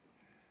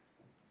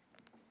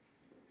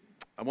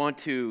I want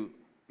to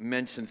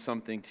mention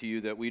something to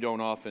you that we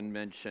don't often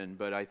mention,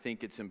 but I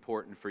think it's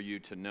important for you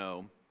to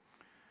know.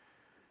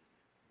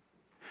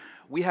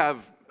 We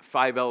have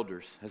 5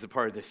 elders as a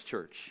part of this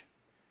church.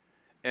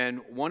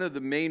 And one of the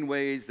main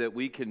ways that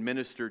we can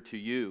minister to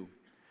you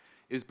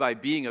is by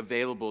being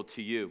available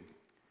to you.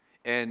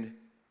 And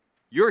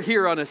you're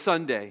here on a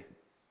Sunday,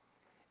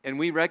 and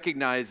we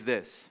recognize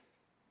this.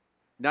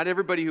 Not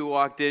everybody who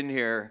walked in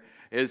here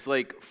is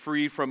like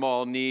free from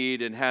all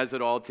need and has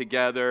it all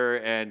together.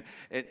 And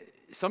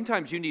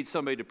sometimes you need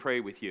somebody to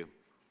pray with you.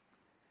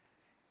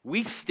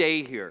 We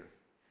stay here.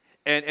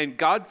 And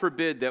God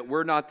forbid that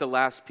we're not the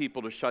last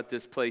people to shut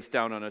this place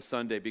down on a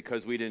Sunday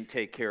because we didn't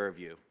take care of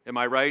you. Am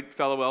I right,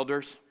 fellow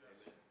elders?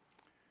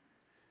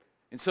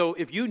 And so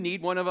if you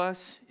need one of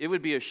us, it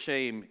would be a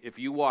shame if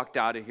you walked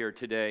out of here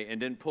today and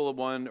didn't pull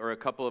one or a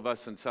couple of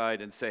us inside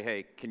and say,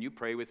 hey, can you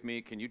pray with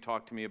me? Can you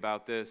talk to me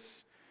about this?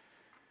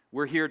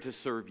 We're here to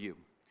serve you.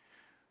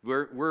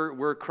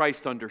 We're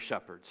Christ under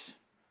shepherds,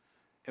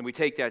 and we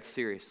take that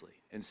seriously.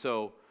 And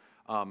so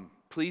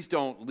please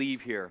don't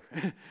leave here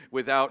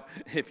without,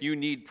 if you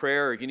need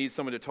prayer or if you need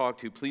someone to talk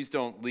to, please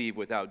don't leave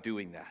without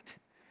doing that.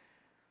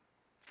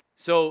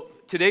 So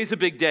today's a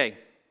big day,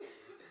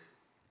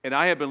 and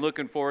I have been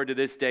looking forward to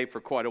this day for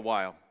quite a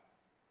while.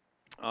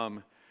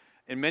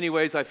 In many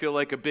ways, I feel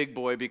like a big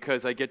boy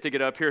because I get to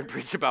get up here and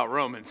preach about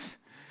Romans.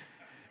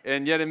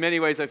 And yet in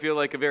many ways, I feel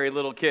like a very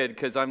little kid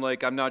because I'm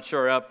not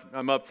sure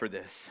I'm up for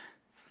this.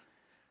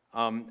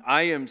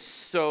 I am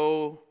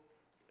so,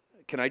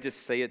 can I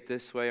just say it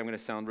this way? I'm going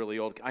to sound really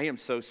old. I am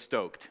so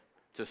stoked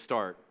to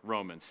start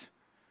Romans.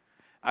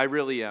 I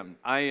really am.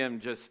 I am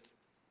just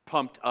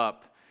pumped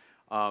up.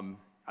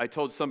 I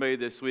told somebody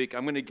this week,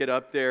 I'm going to get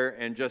up there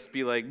and just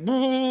be like,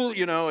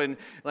 and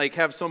like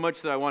have so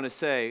much that I want to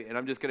say, and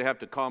I'm just going to have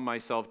to calm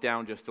myself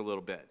down just a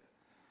little bit.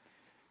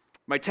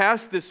 My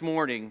task this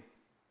morning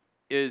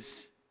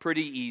is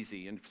pretty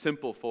easy and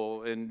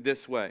simple in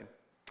this way.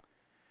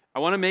 I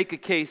want to make a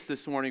case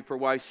this morning for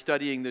why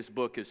studying this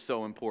book is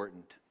so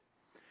important.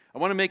 I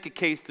want to make a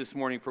case this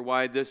morning for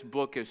why this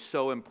book is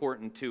so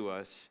important to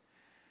us.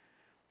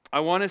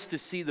 I want us to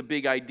see the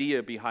big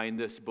idea behind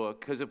this book,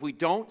 because if we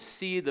don't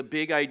see the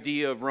big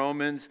idea of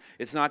Romans,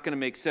 it's not going to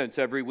make sense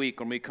every week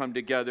when we come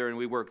together and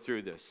we work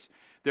through this.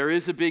 There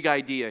is a big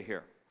idea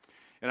here,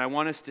 and I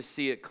want us to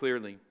see it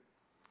clearly.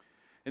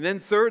 And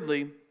then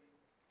thirdly,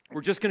 we're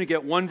just going to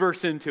get one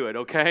verse into it,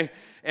 okay?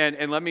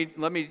 And let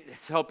me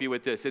help you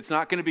with this. It's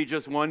not going to be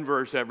just one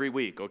verse every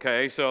week,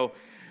 okay? So,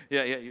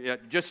 yeah,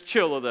 just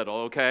chill a little,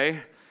 okay?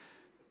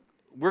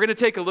 We're going to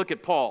take a look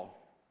at Paul,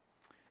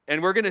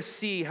 and we're going to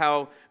see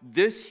how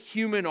this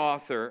human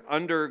author,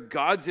 under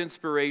God's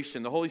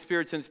inspiration, the Holy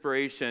Spirit's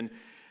inspiration,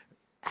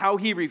 how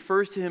he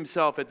refers to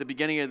himself at the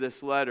beginning of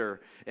this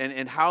letter,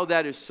 and how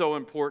that is so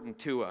important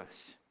to us.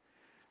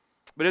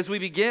 But as we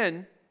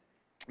begin,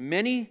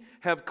 many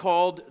have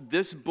called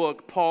this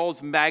book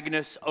Paul's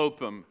magnus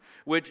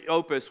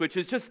opus, which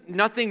is just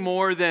nothing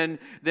more than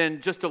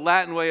just a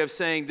Latin way of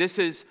saying this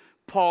is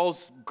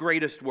Paul's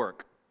greatest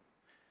work.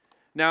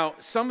 Now,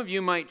 some of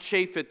you might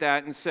chafe at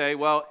that and say,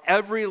 well,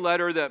 every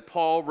letter that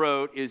Paul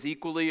wrote is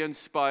equally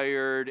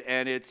inspired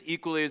and it's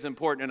equally as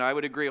important, and I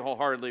would agree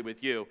wholeheartedly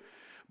with you.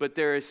 But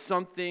there is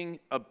something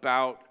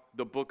about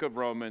the book of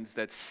Romans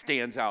that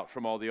stands out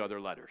from all the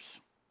other letters.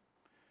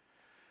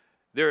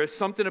 There is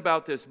something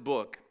about this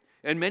book,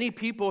 and many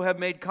people have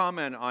made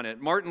comment on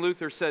it. Martin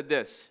Luther said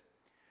this: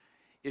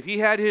 if he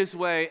had his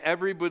way,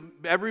 every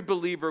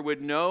believer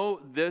would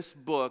know this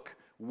book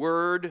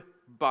word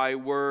by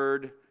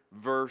word,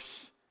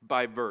 verse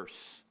by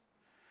verse.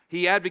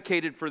 He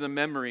advocated for the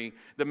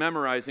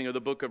memorizing of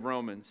the book of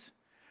Romans.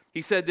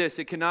 He said this: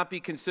 it cannot be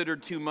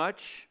considered too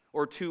much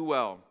or too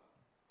well.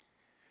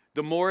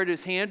 The more it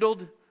is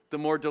handled, the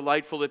more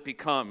delightful it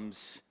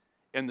becomes,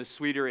 and the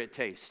sweeter it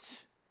tastes.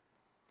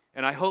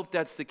 And I hope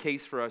that's the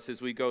case for us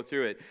as we go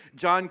through it.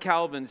 John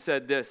Calvin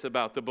said this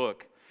about the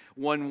book: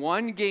 when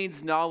one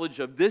gains knowledge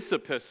of this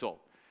epistle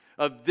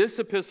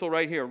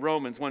right here,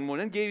 Romans, when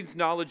one gains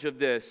knowledge of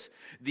this,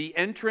 the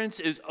entrance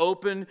is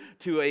open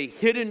to a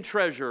hidden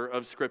treasure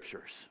of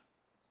scriptures.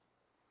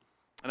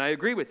 And I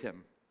agree with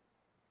him.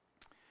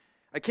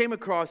 I came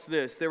across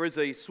this. There was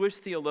a Swiss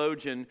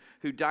theologian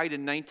who died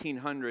in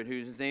 1900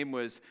 whose name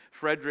was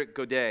Frederick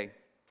Godet.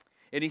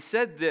 And he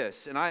said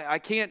this, and I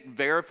can't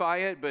verify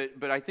it,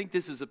 but I think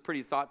this is a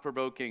pretty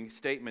thought-provoking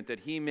statement that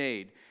he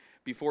made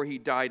before he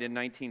died in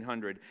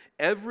 1900.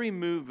 Every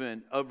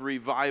movement of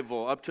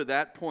revival up to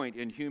that point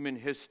in human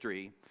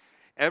history,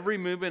 every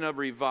movement of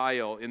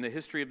revival in the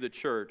history of the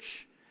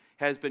church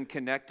has been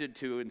connected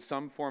to, in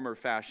some form or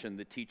fashion,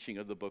 the teaching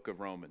of the book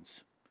of Romans.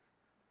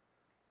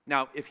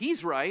 Now, if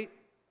he's right,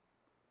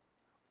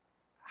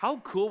 how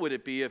cool would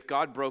it be if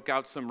God broke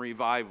out some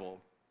revival?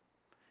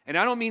 And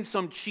I don't mean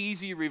some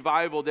cheesy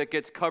revival that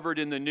gets covered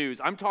in the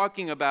news. I'm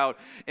talking about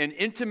an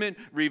intimate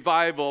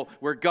revival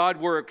where God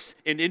works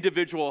in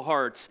individual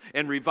hearts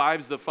and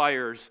revives the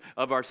fires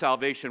of our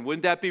salvation.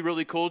 Wouldn't that be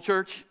really cool,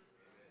 church?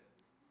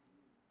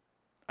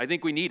 I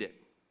think we need it.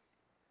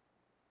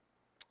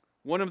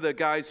 One of the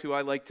guys who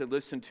I like to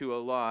listen to a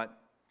lot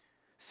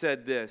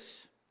said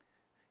this.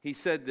 He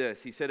said,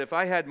 if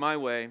I had my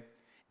way,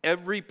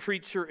 every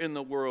preacher in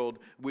the world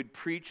would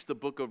preach the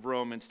book of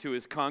Romans to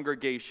his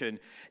congregation,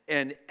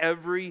 and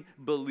every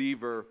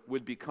believer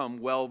would become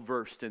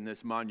well-versed in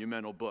this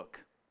monumental book.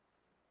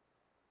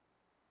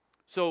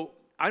 So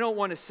I don't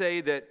want to say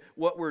that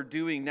what we're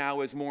doing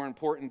now is more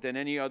important than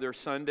any other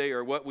Sunday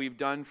or what we've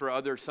done for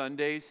other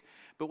Sundays,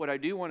 but what I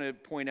do want to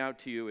point out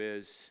to you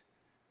is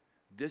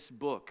this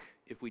book,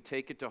 if we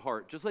take it to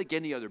heart, just like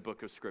any other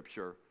book of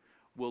Scripture,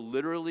 will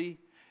literally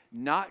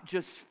not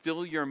just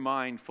fill your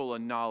mind full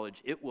of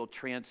knowledge, it will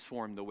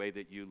transform the way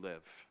that you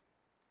live.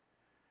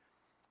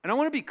 And I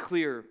want to be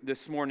clear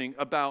this morning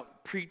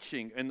about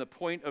preaching and the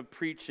point of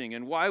preaching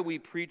and why we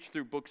preach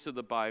through books of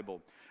the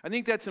Bible. I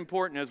think that's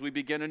important as we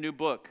begin a new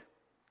book.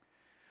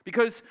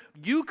 Because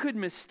you could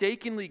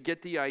mistakenly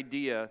get the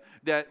idea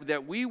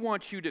that we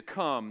want you to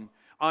come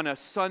on a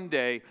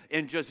Sunday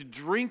and just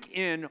drink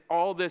in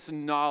all this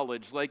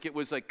knowledge like it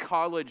was a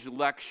college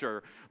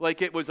lecture,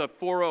 like it was a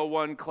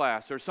 401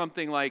 class or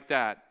something like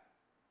that.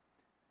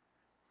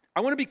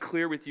 I want to be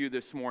clear with you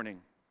this morning.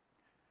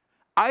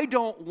 I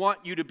don't want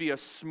you to be a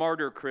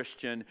smarter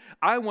Christian.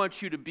 I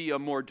want you to be a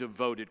more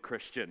devoted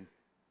Christian.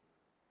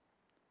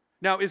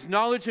 Now, is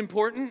knowledge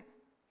important?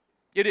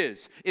 It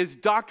is. Is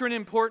doctrine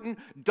important?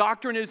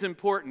 Doctrine is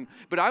important.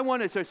 But I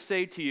wanted to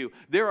say to you,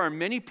 there are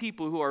many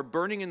people who are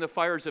burning in the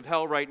fires of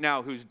hell right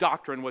now whose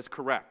doctrine was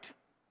correct.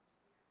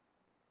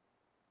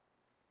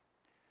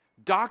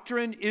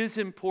 Doctrine is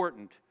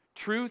important.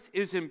 Truth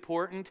is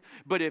important.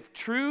 But if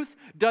truth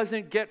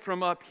doesn't get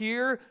from up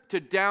here to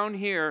down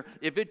here,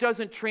 if it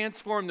doesn't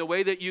transform the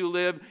way that you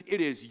live,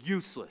 it is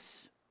useless.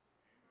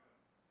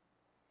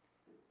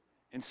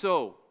 And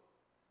so,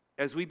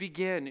 as we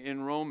begin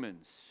in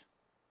Romans,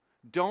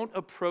 don't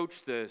approach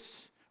this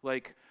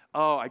like,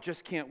 oh, I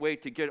just can't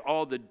wait to get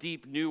all the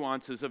deep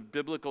nuances of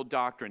biblical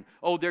doctrine.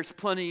 Oh, there's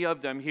plenty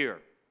of them here.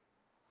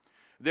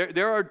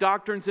 There are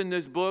doctrines in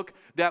this book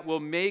that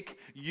will make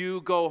you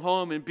go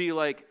home and be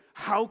like,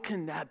 how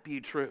can that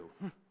be true?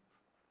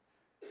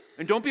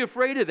 And don't be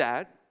afraid of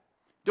that.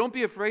 Don't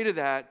be afraid of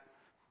that.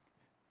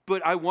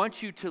 But I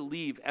want you to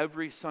leave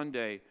every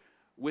Sunday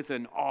with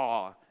an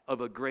awe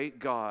of a great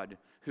God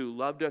who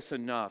loved us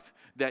enough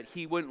that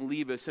he wouldn't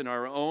leave us in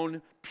our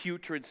own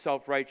putrid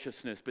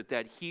self-righteousness, but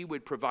that he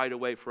would provide a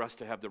way for us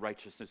to have the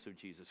righteousness of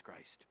Jesus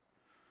Christ.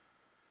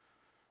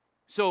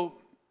 So,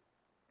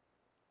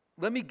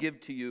 let me give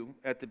to you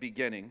at the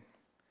beginning,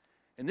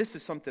 and this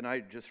is something I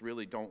just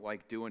really don't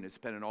like doing, is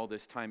spending all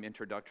this time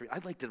introductory.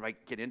 I'd like to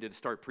get into to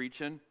start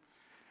preaching,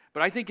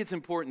 but I think it's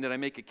important that I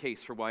make a case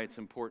for why it's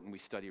important we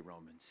study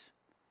Romans.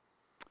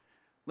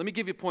 Let me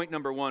give you point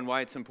number one,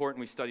 why it's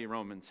important we study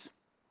Romans.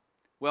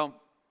 Well,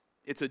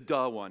 it's a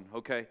duh one,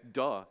 okay?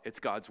 Duh, it's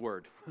God's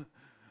word,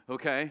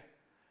 okay?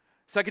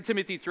 2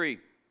 Timothy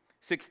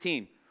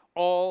 3:16,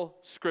 all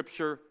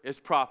Scripture is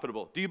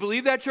profitable. Do you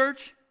believe that,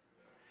 church?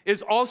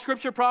 Is all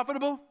Scripture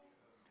profitable?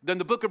 Then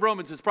the book of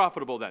Romans is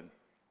profitable then,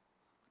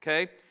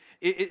 okay?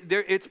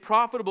 It's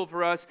profitable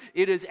for us.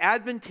 It is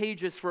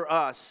advantageous for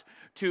us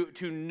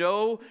to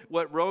know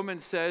what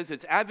Romans says.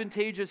 It's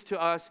advantageous to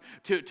us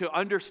to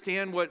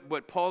understand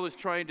what Paul is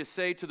trying to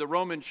say to the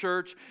Roman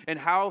church and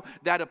how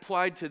that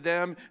applied to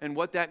them and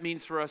what that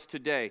means for us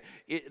today.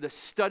 The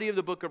study of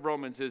the book of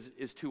Romans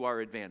is to our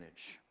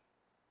advantage.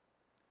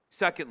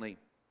 Secondly,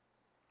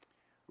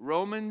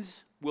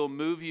 Romans will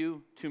move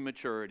you to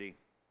maturity.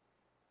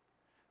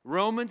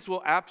 Romans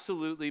will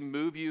absolutely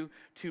move you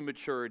to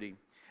maturity.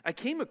 I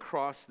came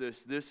across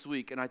this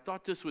week, and I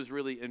thought this was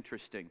really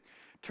interesting.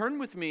 Turn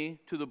with me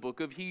to the book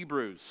of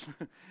Hebrews.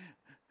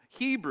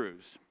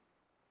 Hebrews.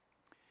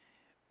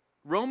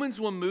 Romans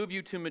will move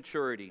you to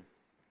maturity.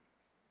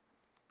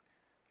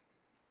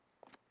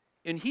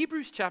 In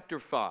Hebrews chapter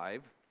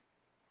 5,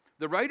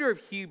 the writer of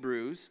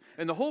Hebrews,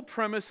 and the whole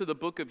premise of the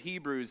book of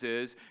Hebrews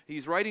is,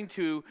 he's writing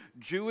to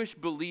Jewish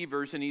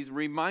believers and he's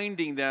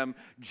reminding them,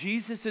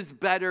 Jesus is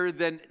better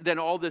than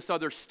all this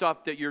other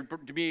stuff that you're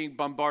being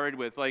bombarded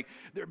with. Like,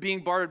 they're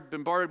being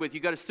bombarded with, you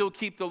got to still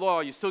keep the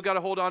law, you still got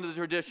to hold on to the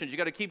traditions, you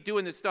got to keep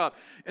doing this stuff.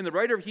 And the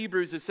writer of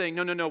Hebrews is saying,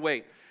 no,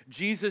 wait.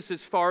 Jesus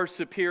is far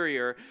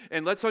superior.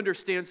 And let's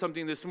understand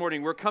something this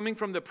morning. We're coming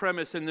from the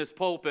premise in this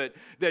pulpit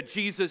that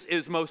Jesus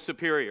is most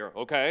superior,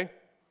 okay?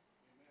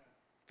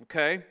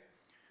 Okay?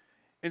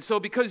 And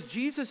so because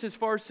Jesus is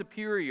far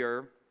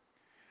superior,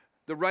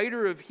 the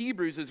writer of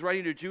Hebrews is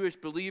writing to Jewish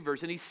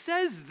believers, and he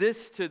says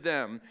this to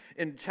them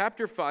in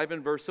chapter 5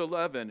 and verse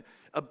 11.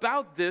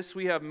 About this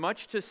we have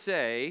much to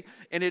say,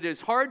 and it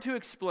is hard to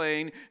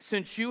explain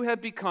since you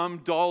have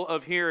become dull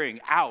of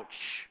hearing.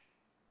 Ouch.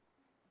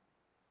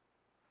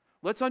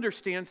 Let's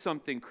understand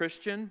something,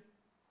 Christian.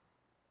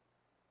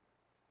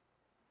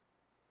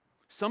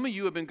 Some of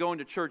you have been going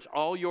to church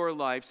all your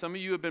life. Some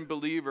of you have been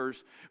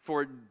believers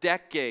for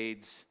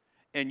decades.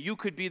 And you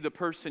could be the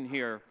person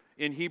here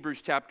in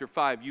Hebrews chapter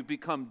 5. You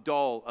become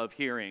dull of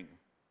hearing.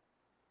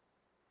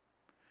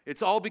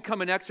 It's all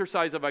become an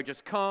exercise of I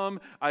just come,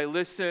 I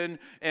listen,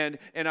 and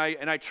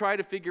I try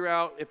to figure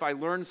out if I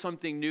learned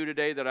something new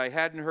today that I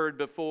hadn't heard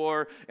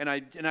before, and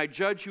I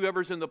judge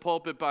whoever's in the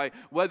pulpit by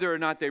whether or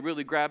not they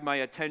really grab my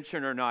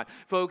attention or not.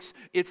 Folks,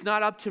 it's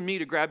not up to me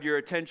to grab your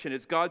attention.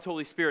 It's God's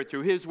Holy Spirit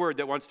through His Word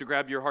that wants to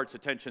grab your heart's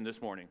attention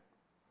this morning.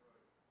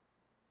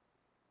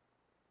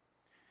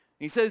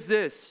 He says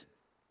this,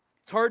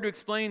 it's hard to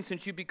explain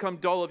since you become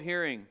dull of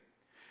hearing.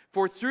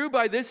 For through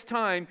by this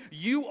time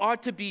you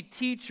ought to be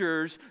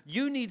teachers.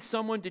 You need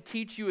someone to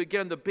teach you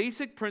again the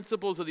basic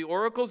principles of the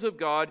oracles of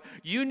God.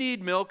 You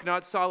need milk,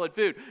 not solid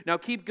food. Now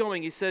keep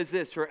going. He says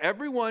this, for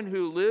everyone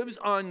who lives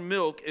on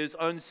milk is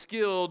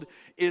unskilled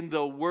in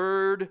the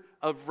word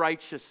of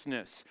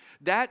righteousness.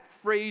 That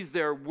phrase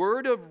there,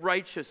 word of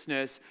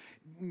righteousness,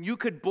 you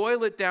could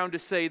boil it down to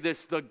say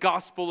this, the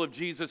gospel of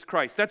Jesus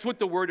Christ. That's what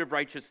the word of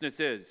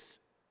righteousness is.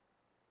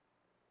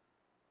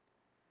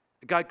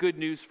 I got good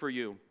news for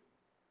you.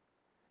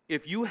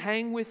 If you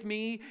hang with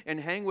me and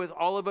hang with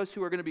all of us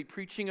who are going to be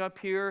preaching up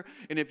here,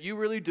 and if you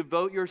really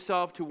devote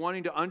yourself to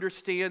wanting to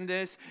understand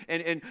this,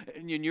 and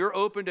you're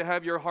open to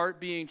have your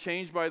heart being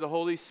changed by the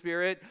Holy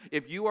Spirit,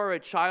 if you are a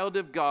child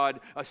of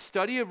God, a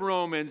study of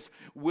Romans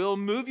will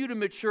move you to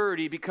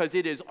maturity because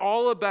it is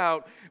all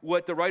about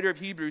what the writer of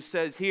Hebrews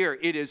says here.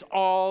 It is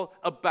all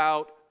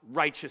about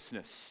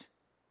righteousness.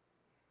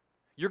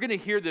 You're going to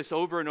hear this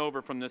over and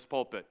over from this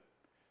pulpit.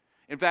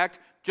 In fact,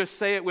 just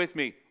say it with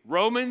me.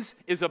 Romans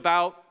is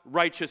about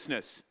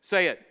righteousness.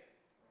 Say it.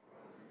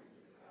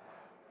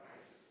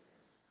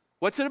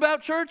 What's it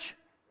about, church?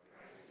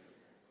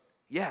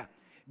 Yeah.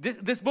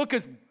 This book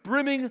is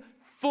brimming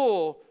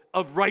full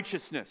of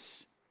righteousness.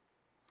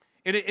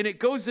 And it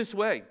goes this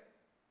way.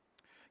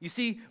 You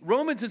see,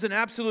 Romans is an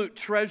absolute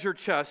treasure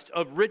chest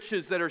of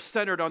riches that are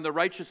centered on the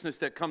righteousness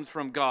that comes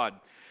from God.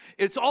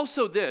 It's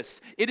also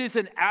this. It is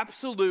an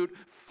absolute,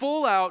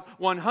 full-out,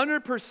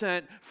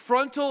 100%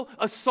 frontal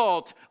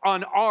assault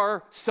on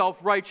our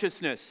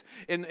self-righteousness.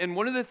 And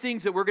one of the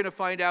things that we're going to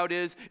find out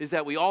is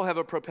that we all have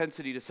a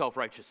propensity to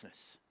self-righteousness.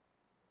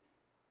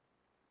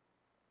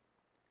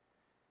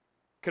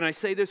 Can I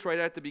say this right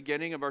at the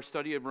beginning of our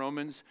study of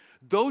Romans?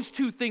 Those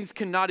two things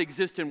cannot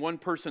exist in one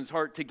person's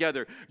heart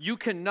together. You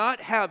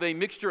cannot have a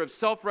mixture of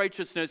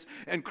self-righteousness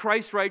and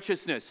Christ's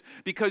righteousness,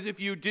 because if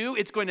you do,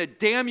 it's going to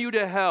damn you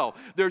to hell.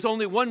 There's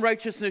only one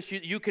righteousness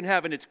you can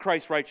have, and it's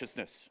Christ's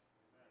righteousness.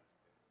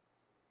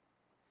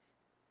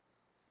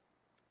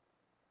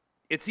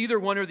 It's either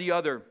one or the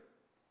other.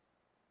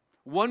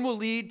 One will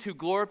lead to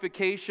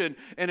glorification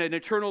and an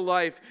eternal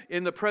life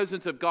in the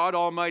presence of God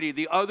Almighty.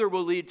 The other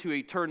will lead to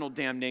eternal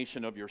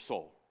damnation of your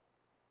soul.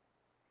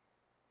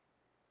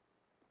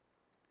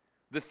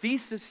 The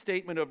thesis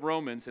statement of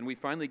Romans, and we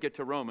finally get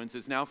to Romans,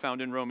 is now found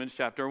in Romans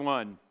chapter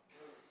 1.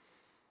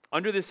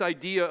 Under this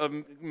idea of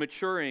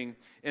maturing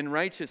in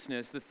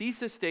righteousness, the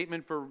thesis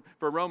statement for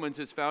Romans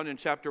is found in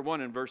chapter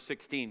 1 and verse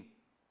 16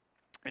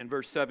 and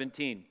verse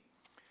 17.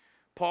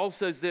 Paul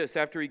says this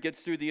after he gets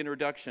through the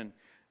introduction.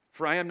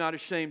 For I am not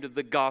ashamed of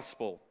the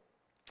gospel,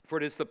 for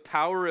it is the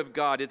power of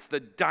God, it's the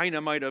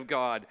dynamite of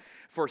God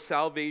for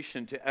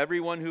salvation to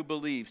everyone who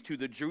believes, to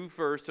the Jew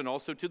first and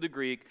also to the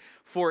Greek.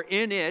 For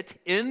in it,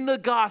 in the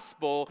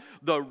gospel,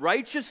 the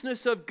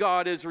righteousness of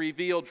God is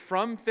revealed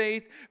from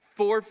faith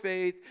for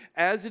faith,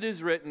 as it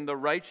is written, the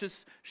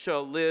righteous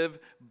shall live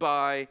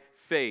by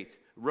faith.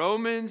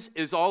 Romans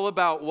is all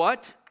about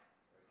what?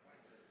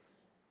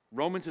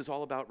 Romans is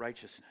all about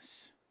righteousness.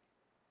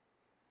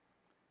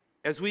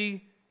 As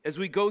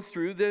we go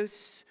through this,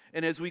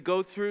 and as we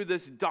go through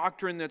this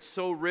doctrine that's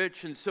so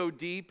rich and so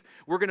deep,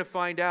 we're going to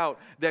find out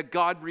that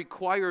God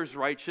requires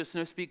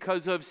righteousness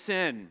because of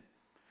sin.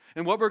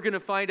 And what we're going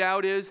to find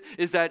out is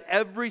that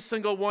every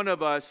single one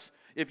of us,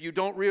 if you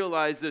don't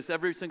realize this,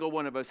 every single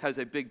one of us has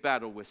a big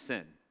battle with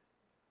sin.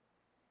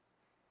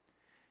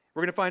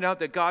 We're going to find out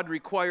that God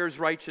requires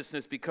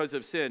righteousness because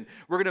of sin.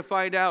 We're going to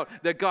find out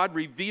that God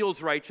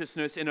reveals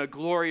righteousness in a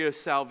glorious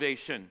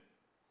salvation.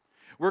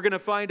 We're going to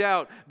find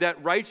out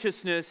that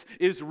righteousness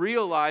is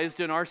realized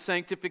in our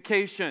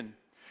sanctification.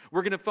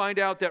 We're going to find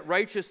out that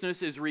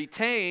righteousness is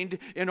retained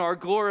in our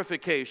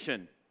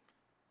glorification.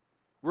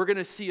 We're going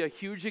to see a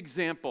huge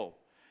example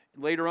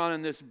later on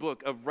in this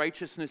book of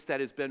righteousness that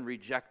has been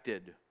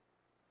rejected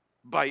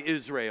by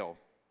Israel.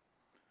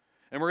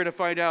 And we're going to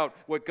find out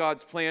what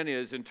God's plan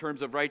is in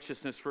terms of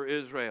righteousness for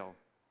Israel.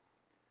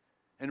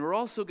 And we're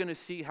also going to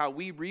see how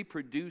we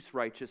reproduce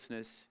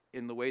righteousness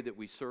in the way that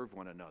we serve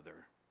one another.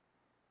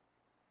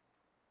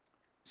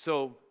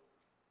 So,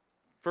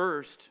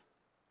 first,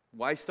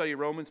 why study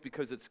Romans?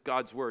 Because it's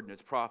God's word and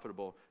it's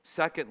profitable.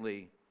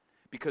 Secondly,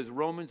 because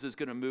Romans is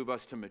going to move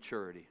us to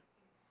maturity.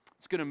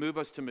 It's going to move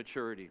us to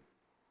maturity.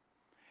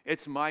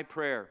 It's my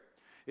prayer.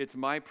 It's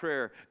my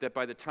prayer that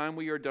by the time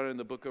we are done in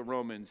the book of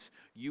Romans,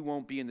 you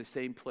won't be in the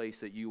same place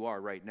that you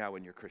are right now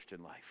in your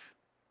Christian life.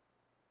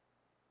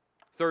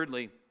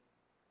 Thirdly,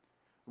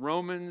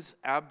 Romans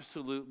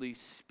absolutely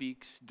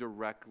speaks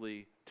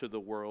directly to the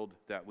world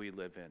that we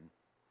live in.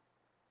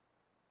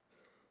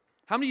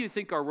 How many of you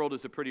think our world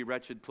is a pretty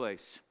wretched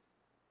place?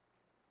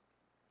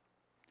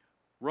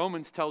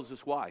 Romans tells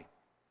us why.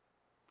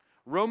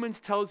 Romans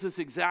tells us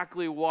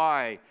exactly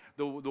why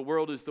the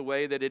world is the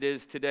way that it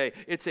is today.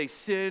 It's a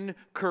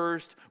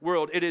sin-cursed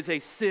world. It is a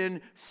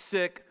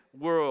sin-sick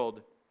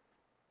world.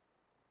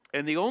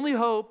 And the only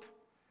hope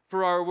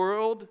for our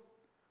world,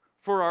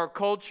 for our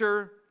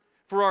culture,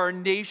 for our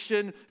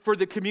nation, for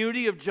the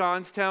community of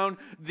Johnstown,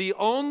 the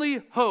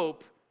only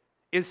hope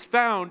is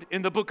found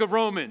in the book of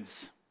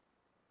Romans.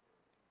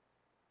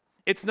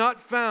 It's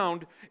not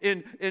found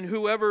in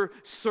whoever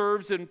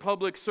serves in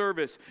public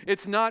service.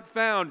 It's not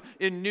found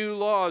in new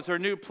laws or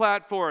new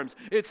platforms.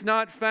 It's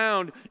not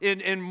found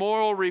in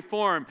moral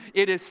reform.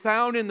 It is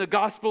found in the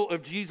gospel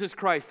of Jesus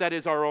Christ. That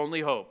is our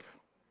only hope.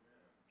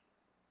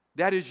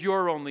 That is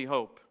your only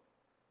hope.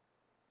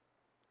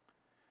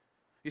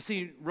 You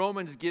see,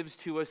 Romans gives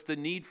to us the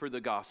need for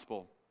the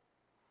gospel.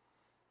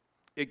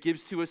 It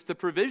gives to us the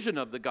provision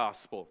of the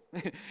gospel.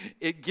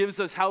 It gives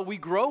us how we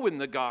grow in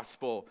the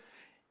gospel.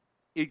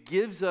 It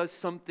gives us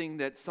something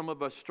that some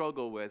of us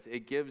struggle with.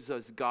 It gives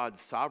us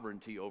God's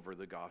sovereignty over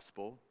the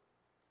gospel.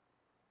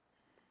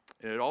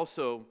 And it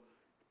also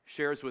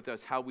shares with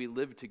us how we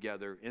live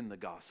together in the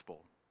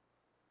gospel.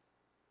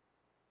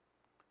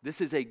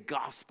 This is a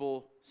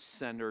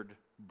gospel-centered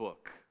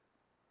book.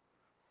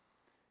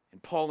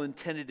 And Paul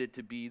intended it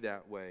to be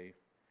that way,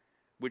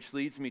 which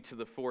leads me to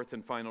the fourth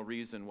and final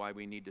reason why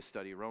we need to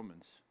study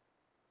Romans.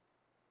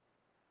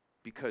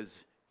 Because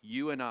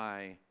you and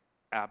I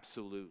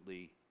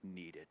absolutely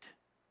need it.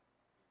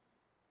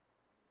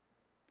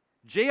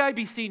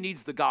 JIBC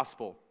needs the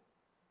gospel.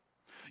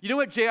 You know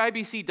what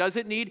JIBC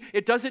doesn't need?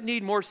 It doesn't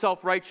need more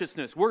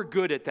self-righteousness. We're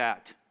good at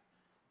that.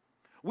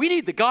 We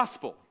need the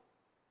gospel.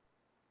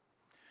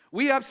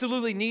 We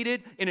absolutely need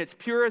it in its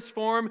purest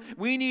form.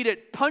 We need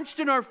it punched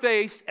in our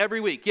face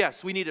every week.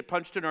 Yes, we need it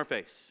punched in our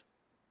face.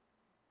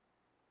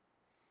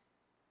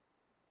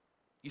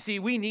 You see,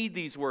 we need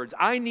these words.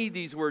 I need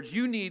these words.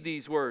 You need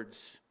these words.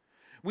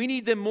 We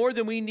need them more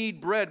than we need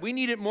bread. We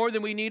need it more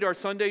than we need our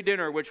Sunday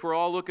dinner, which we're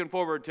all looking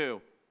forward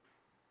to.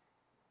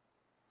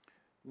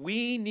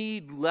 We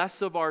need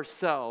less of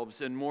ourselves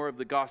and more of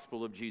the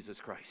gospel of Jesus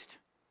Christ.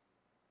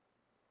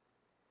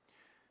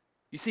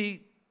 You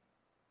see,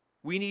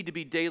 we need to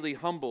be daily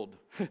humbled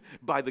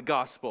by the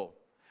gospel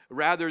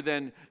rather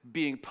than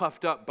being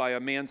puffed up by a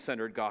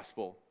man-centered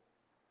gospel.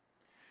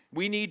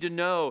 We need to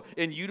know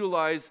and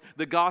utilize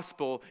the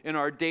gospel in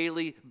our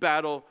daily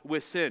battle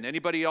with sin.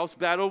 Anybody else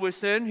battle with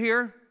sin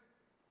here?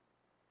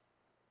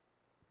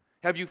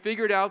 Have you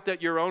figured out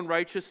that your own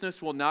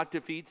righteousness will not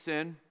defeat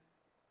sin?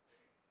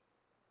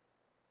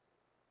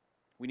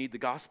 We need the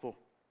gospel.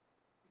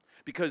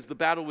 Because the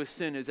battle with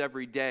sin is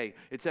every day,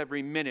 it's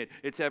every minute,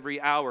 it's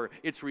every hour,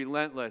 it's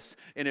relentless.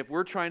 And if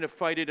we're trying to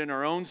fight it in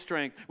our own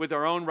strength, with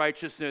our own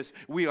righteousness,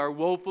 we are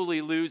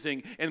woefully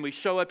losing. And we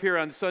show up here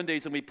on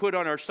Sundays and we put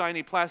on our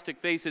shiny plastic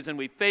faces and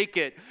we fake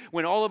it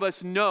when all of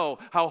us know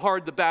how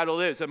hard the battle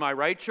is. Am I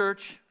right,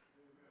 church?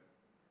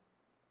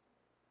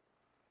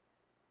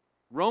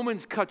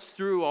 Romans cuts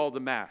through all the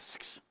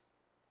masks.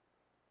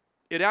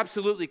 It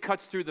absolutely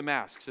cuts through the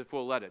masks if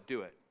we'll let it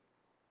do it.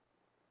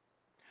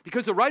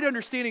 Because the right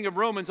understanding of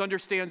Romans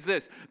understands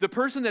this. The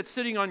person that's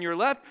sitting on your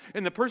left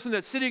and the person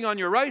that's sitting on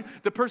your right,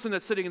 the person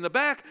that's sitting in the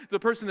back, the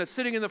person that's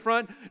sitting in the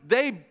front,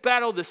 they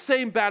battle the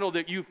same battle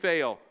that you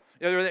fail,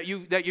 or that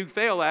you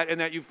fail at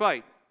and that you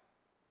fight.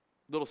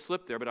 Little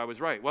slip there, but I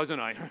was right, wasn't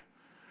I?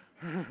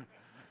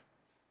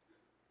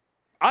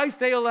 I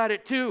fail at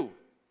it too.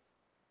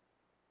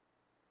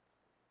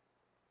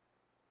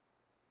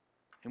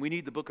 And we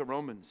need the book of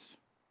Romans.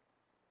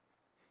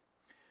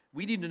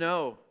 We need to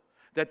know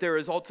that there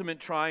is ultimate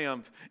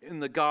triumph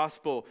in the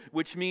gospel,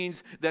 which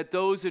means that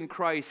those in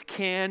Christ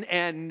can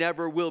and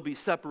never will be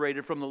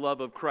separated from the love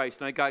of Christ.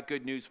 And I got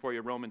good news for you.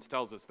 Romans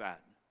tells us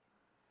that.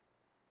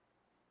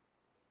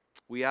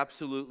 We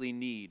absolutely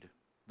need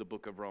the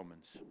book of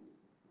Romans.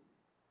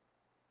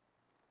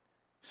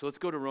 So let's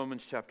go to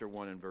Romans chapter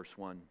 1 and verse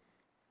 1.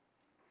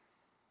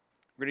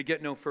 We're going to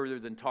get no further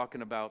than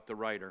talking about the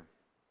writer.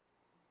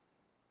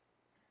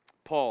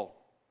 Paul,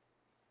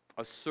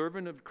 a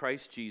servant of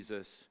Christ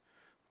Jesus,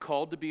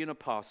 called to be an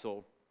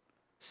apostle,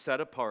 set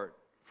apart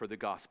for the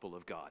gospel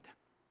of God.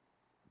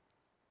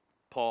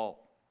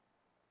 Paul,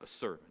 a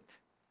servant.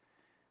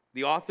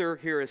 The author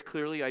here is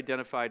clearly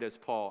identified as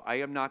Paul. I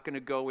am not going to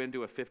go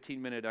into a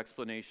 15-minute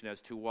explanation as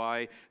to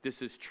why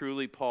this is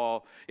truly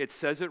Paul. It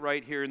says it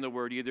right here in the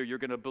word. Either you're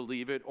going to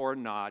believe it or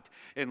not.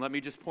 And let me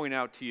just point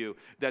out to you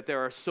that there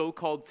are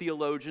so-called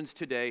theologians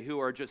today who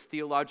are just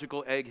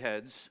theological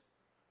eggheads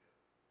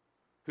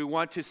who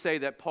want to say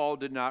that Paul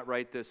did not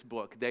write this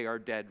book. They are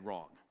dead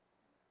wrong.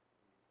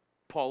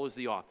 Paul is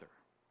the author.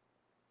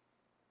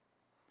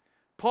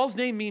 Paul's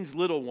name means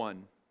little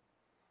one.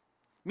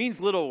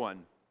 Means little one.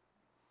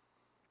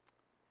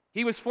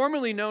 He was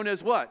formerly known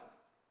as what?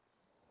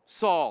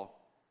 Saul.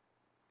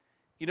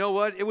 You know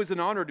what? It was an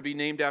honor to be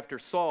named after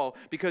Saul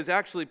because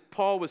actually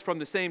Paul was from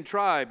the same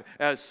tribe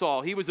as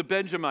Saul. He was a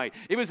Benjamite.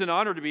 It was an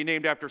honor to be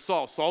named after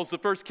Saul. Saul's the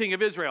first king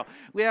of Israel.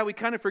 Yeah, we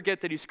kind of forget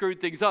that he screwed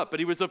things up, but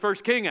he was the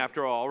first king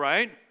after all,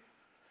 right?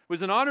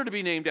 was an honor to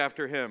be named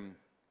after him.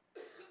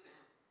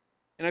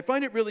 And I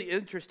find it really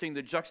interesting,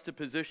 the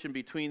juxtaposition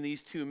between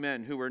these two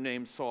men who were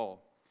named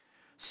Saul.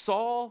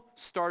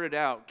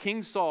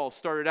 King Saul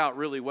started out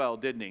really well,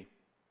 didn't he?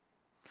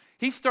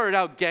 He started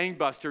out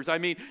gangbusters. I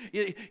mean,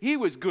 he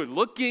was good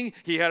looking.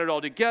 He had it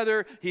all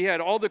together. He had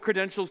all the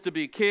credentials to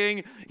be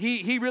king.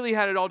 He really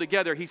had it all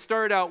together. He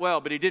started out well,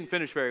 but he didn't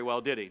finish very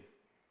well, did he?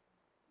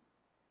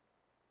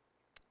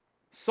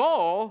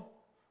 Saul,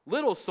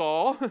 little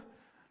Saul,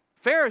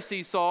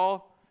 Pharisee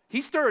Saul,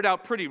 he started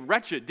out pretty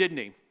wretched, didn't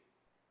he?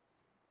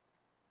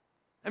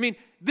 I mean,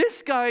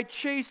 this guy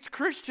chased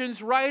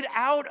Christians right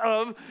out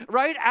of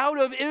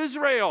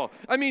Israel.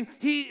 I mean,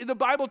 the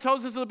Bible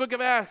tells us in the book of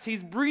Acts,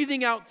 he's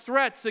breathing out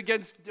threats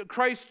against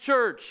Christ's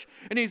church,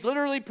 and he's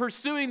literally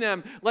pursuing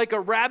them like a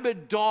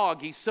rabid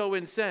dog. He's so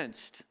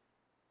incensed.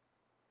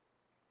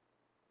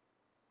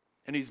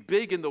 And he's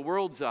big in the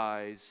world's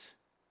eyes,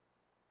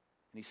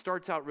 and he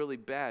starts out really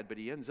bad, but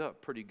he ends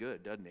up pretty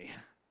good, doesn't he?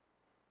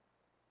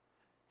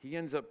 He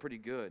ends up pretty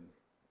good.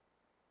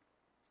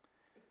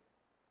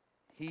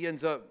 He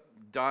ends up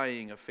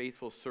dying a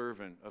faithful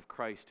servant of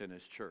Christ and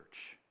his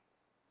church.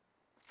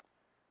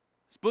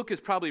 This book is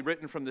probably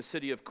written from the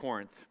city of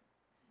Corinth,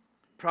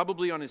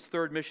 probably on his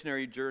third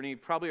missionary journey,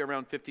 probably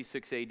around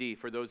 56 AD,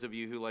 for those of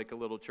you who like a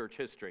little church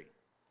history.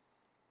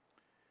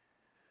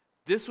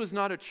 This was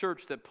not a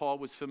church that Paul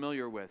was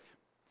familiar with.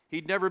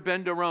 He'd never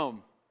been to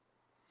Rome.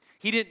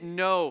 He didn't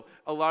know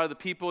a lot of the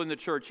people in the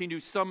church. He knew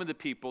some of the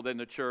people in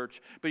the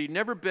church, but he'd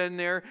never been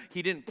there.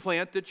 He didn't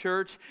plant the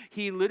church.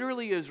 He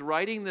literally is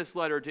writing this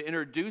letter to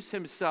introduce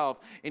himself,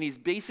 and he's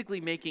basically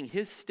making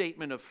his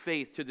statement of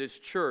faith to this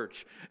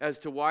church as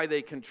to why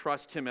they can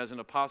trust him as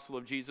an apostle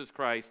of Jesus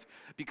Christ,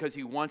 because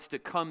he wants to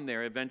come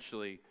there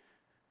eventually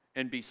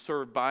and be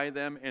served by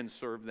them and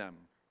serve them.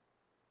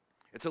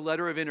 It's a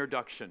letter of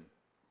introduction.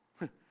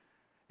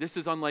 This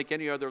is unlike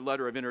any other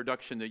letter of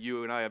introduction that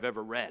you and I have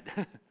ever read.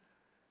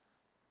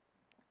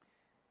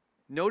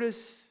 Notice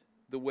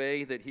the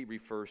way that he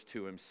refers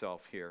to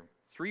himself here.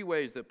 3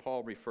 ways that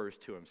Paul refers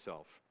to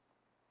himself.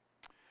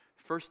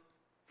 First,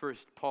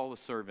 Paul, a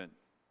servant.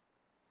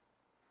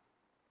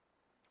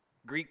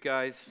 Greek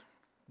guys,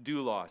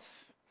 doulos.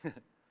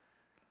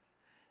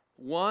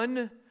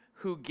 One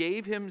who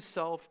gave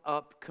himself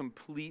up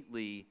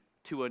completely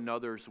to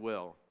another's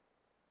will.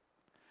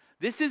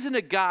 This isn't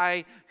a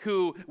guy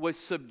who was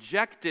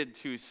subjected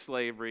to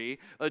slavery.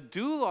 A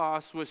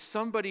doulos was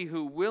somebody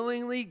who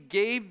willingly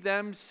gave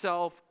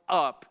themselves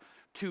up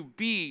to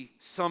be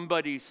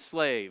somebody's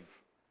slave.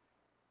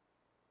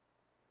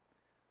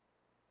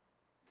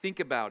 Think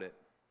about it.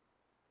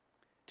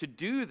 To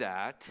do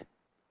that,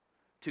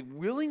 to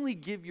willingly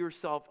give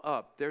yourself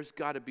up, there's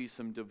got to be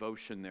some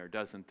devotion there,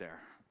 doesn't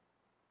there?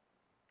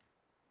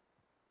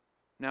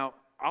 Now,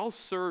 I'll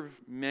serve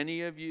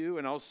many of you,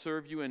 and I'll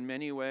serve you in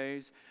many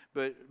ways,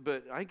 but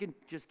I can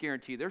just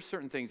guarantee there's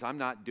certain things I'm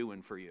not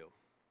doing for you.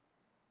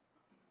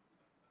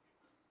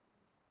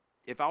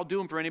 If I'll do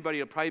them for anybody,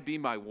 it'll probably be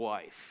my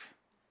wife.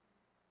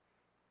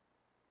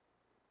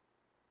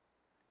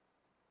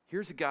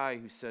 Here's a guy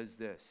who says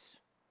this: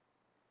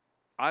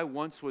 I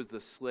once was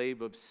the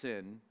slave of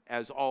sin,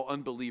 as all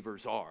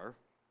unbelievers are,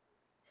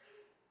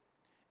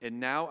 and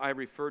now I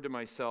refer to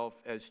myself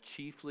as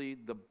chiefly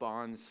the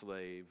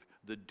bondslave,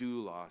 the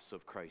doulos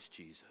of Christ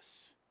Jesus.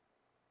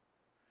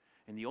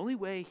 And the only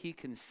way he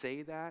can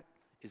say that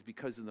is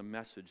because of the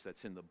message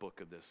that's in the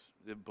book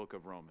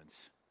of Romans.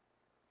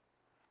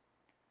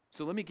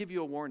 So let me give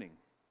you a warning.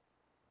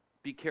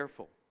 Be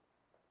careful.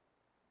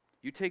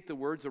 You take the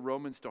words of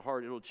Romans to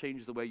heart, it'll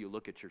change the way you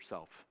look at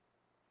yourself.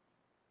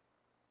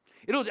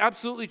 It'll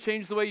absolutely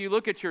change the way you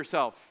look at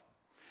yourself.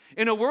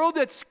 In a world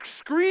that's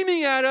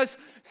screaming at us,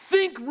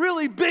 think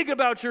really big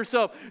about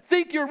yourself.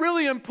 Think you're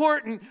really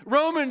important.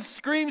 Romans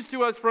screams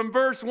to us from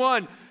verse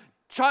 1,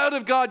 child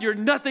of God, you're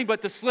nothing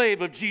but the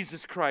slave of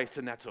Jesus Christ,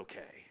 and that's okay.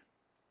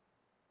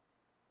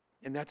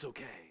 And that's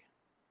okay.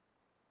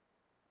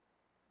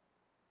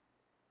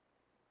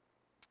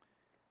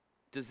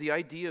 Does the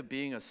idea of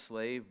being a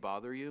slave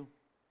bother you?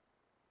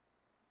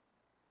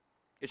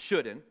 It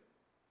shouldn't.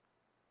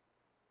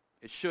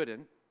 It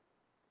shouldn't.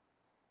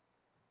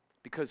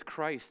 Because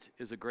Christ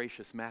is a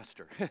gracious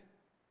master.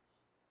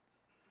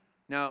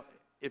 Now,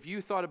 if you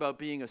thought about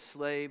being a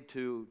slave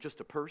to just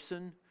a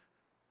person,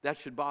 that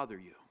should bother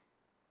you.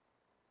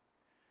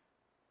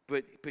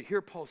 But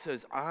here Paul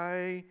says,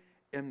 I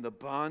am the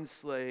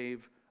bondslave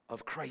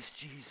of Christ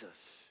Jesus.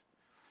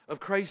 Of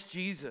Christ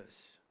Jesus.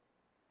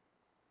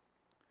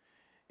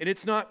 And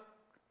it's not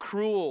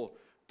cruel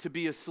to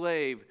be a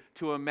slave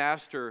to a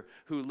master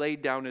who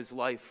laid down his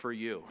life for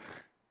you.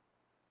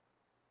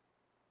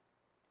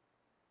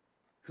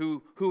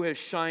 Who has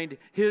shined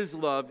his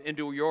love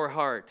into your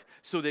heart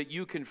so that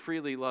you can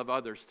freely love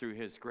others through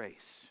his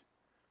grace.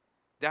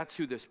 That's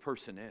who this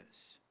person is.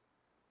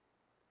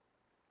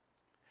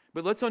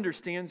 But let's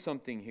understand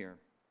something here.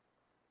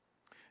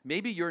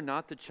 Maybe you're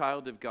not the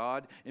child of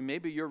God, and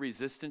maybe you're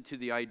resistant to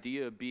the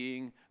idea of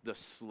being the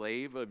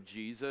slave of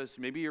Jesus.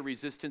 Maybe you're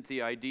resistant to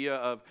the idea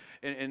of,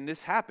 and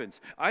this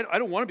happens. I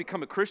don't want to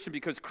become a Christian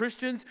because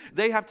Christians,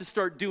 they have to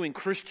start doing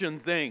Christian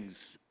things,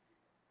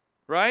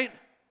 right?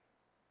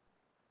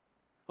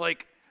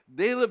 Like,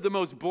 they live the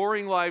most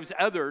boring lives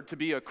ever to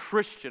be a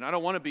Christian. I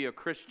don't want to be a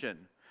Christian.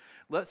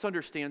 Let's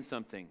understand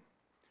something.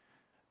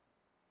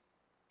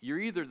 You're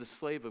either the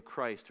slave of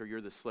Christ or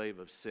you're the slave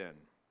of sin.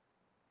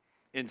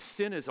 And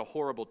sin is a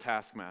horrible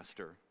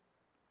taskmaster.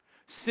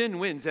 Sin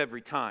wins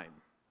every time.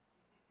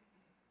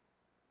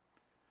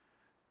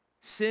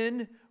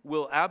 Sin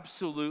will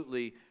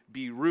absolutely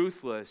be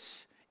ruthless,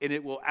 and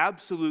it will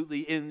absolutely,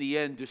 in the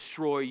end,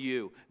 destroy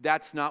you.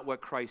 That's not what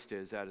Christ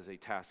is as a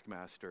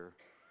taskmaster.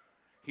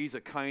 He's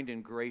a kind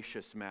and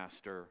gracious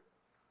master.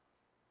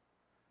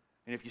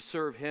 And if you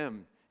serve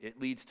him, it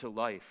leads to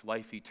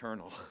life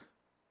eternal.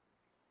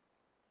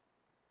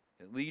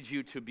 It leads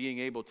you to being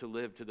able to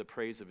live to the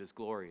praise of his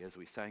glory, as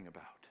we sang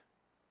about.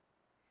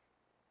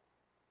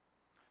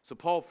 So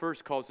Paul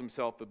first calls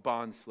himself a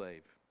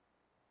bondslave.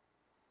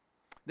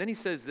 Then he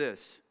says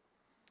this,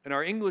 and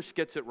our English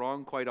gets it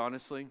wrong, quite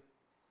honestly.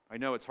 I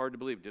know it's hard to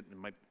believe.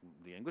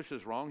 The English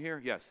is wrong here?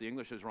 Yes, the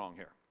English is wrong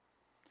here.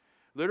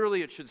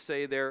 Literally, it should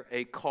say there,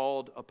 a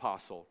called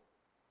apostle.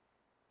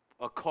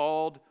 A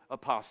called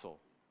apostle.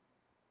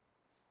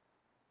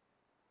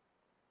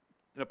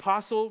 An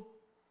apostle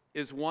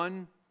is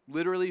one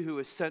literally who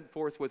is sent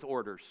forth with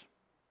orders.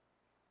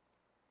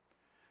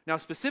 Now,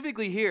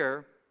 specifically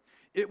here,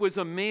 it was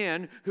a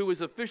man who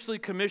was officially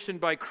commissioned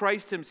by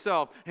Christ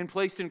himself and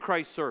placed in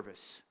Christ's service.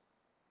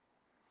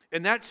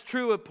 And that's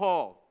true of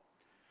Paul.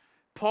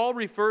 Paul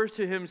refers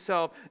to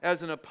himself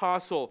as an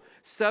apostle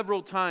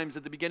several times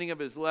at the beginning of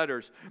his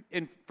letters.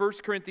 In 1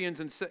 Corinthians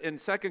and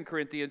 2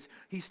 Corinthians,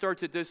 he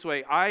starts it this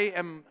way: I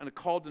am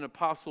called an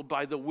apostle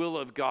by the will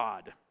of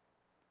God.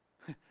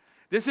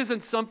 This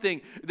isn't something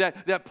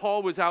that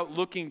Paul was out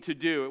looking to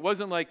do. It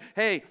wasn't like,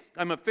 hey,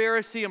 I'm a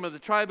Pharisee, I'm of the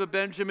tribe of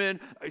Benjamin,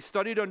 I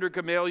studied under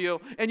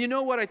Gamaliel, and you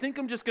know what, I think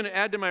I'm just going to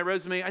add to my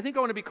resume, I think I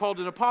want to be called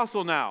an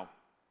apostle now.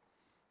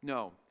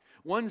 No.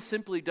 One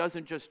simply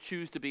doesn't just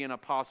choose to be an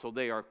apostle,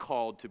 they are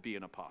called to be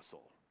an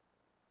apostle.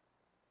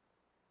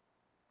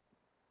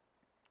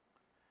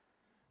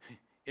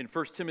 In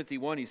 1 Timothy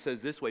 1, he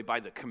says this way,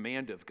 by the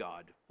command of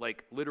God.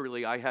 Like,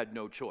 literally, I had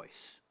no choice.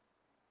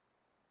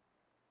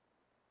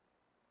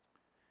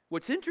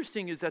 What's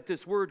interesting is that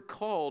this word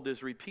called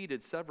is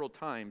repeated several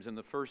times in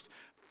the first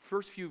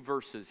few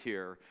verses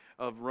here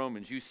of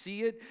Romans. You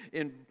see it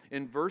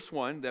in verse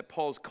 1 that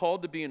Paul's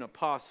called to be an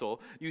apostle.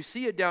 You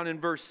see it down in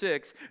verse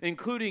 6,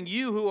 including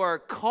you who are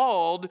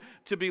called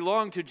to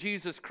belong to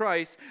Jesus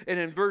Christ. And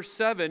in verse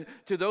 7,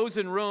 to those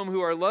in Rome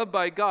who are loved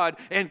by God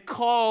and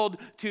called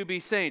to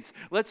be saints.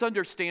 Let's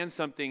understand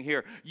something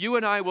here. You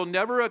and I will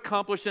never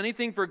accomplish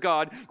anything for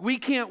God. We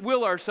can't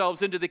will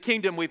ourselves into the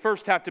kingdom. We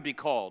first have to be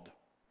called.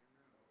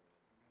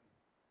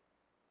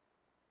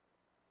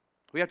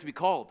 We have to be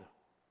called.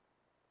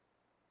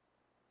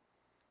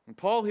 And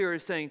Paul here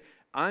is saying,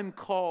 I'm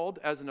called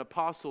as an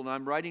apostle, and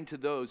I'm writing to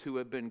those who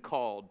have been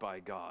called by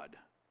God.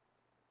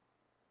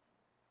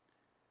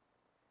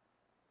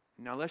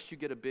 Now, lest you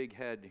get a big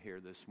head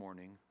here this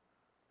morning,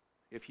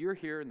 if you're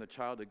here and the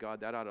child of God,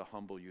 that ought to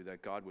humble you,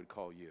 that God would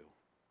call you.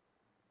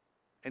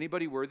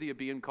 Anybody worthy of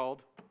being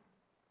called?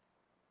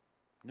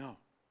 No.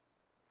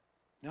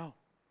 No.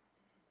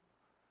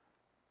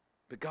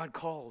 But God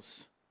calls.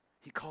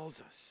 He calls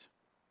us.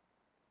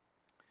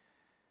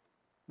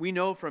 We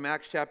know from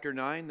Acts chapter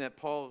 9 that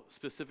Paul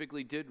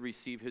specifically did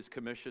receive his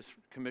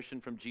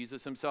commission from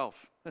Jesus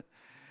himself.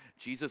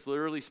 Jesus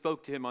literally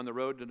spoke to him on the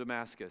road to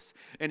Damascus.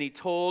 And he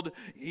told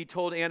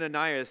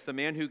Ananias, the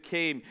man who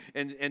came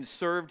and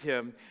served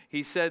him,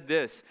 he said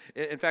this.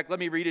 In fact, let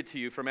me read it to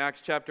you from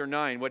Acts chapter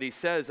 9, what he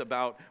says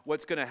about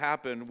what's going to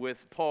happen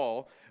with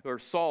Paul, or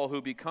Saul,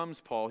 who becomes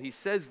Paul. He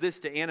says this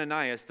to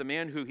Ananias, the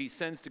man who he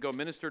sends to go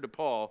minister to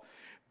Paul.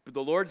 But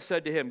the Lord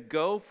said to him,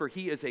 go, for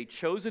he is a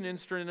chosen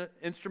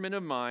instrument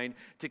of mine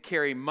to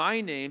carry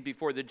my name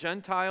before the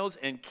Gentiles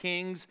and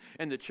kings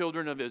and the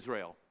children of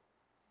Israel.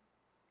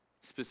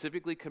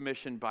 Specifically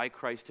commissioned by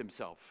Christ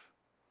himself,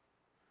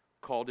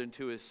 called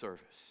into his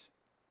service.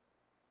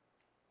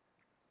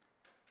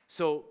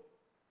 So,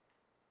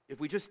 if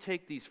we just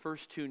take these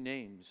first two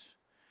names,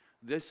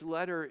 this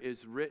letter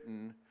is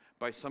written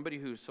by somebody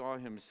who saw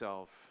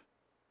himself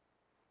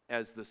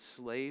as the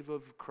slave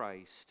of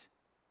Christ,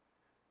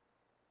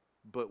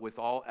 but with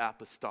all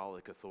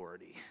apostolic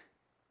authority.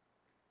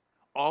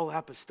 All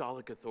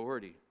apostolic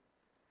authority.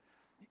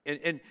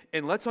 And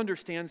let's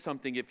understand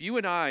something. If you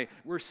and I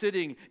were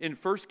sitting in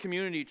First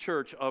Community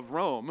Church of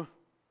Rome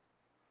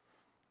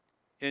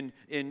in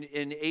AD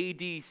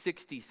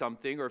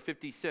 60-something or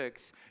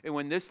 56, and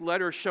when this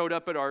letter showed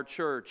up at our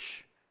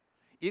church,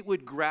 it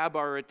would grab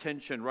our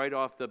attention right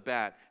off the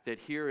bat that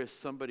here is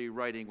somebody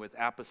writing with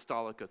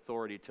apostolic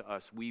authority to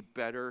us. We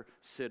better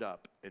sit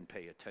up and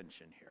pay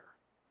attention here.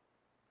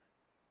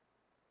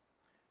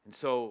 And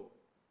so,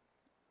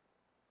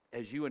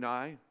 as you and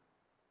I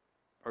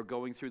are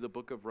going through the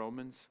book of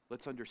Romans,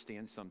 let's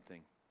understand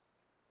something.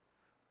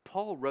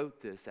 Paul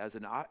wrote this as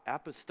an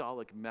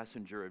apostolic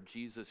messenger of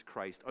Jesus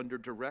Christ under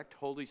direct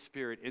Holy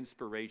Spirit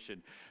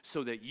inspiration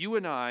so that you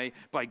and I,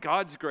 by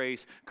God's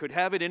grace, could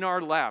have it in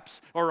our laps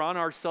or on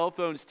our cell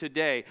phones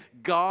today.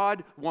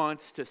 God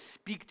wants to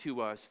speak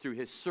to us through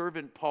his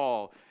servant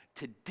Paul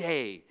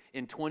today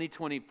in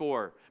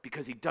 2024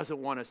 because he doesn't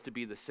want us to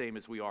be the same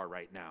as we are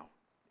right now.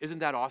 Isn't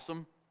that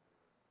awesome?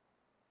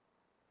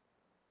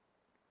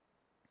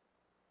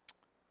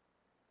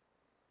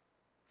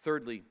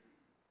 Thirdly,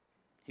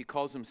 he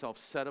calls himself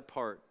set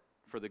apart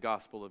for the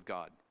gospel of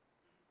God.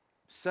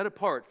 Set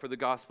apart for the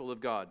gospel of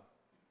God.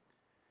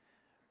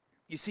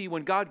 You see,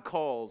 when God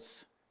calls,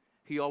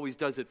 he always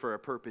does it for a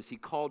purpose. He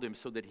called him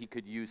so that he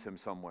could use him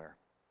somewhere.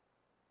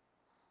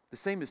 The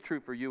same is true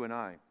for you and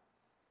I.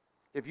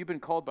 If you've been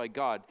called by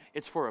God,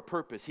 it's for a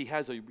purpose. He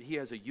has a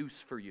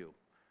use for you.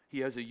 He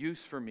has a use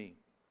for me.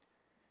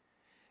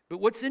 But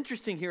what's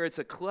interesting here, it's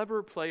a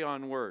clever play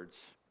on words.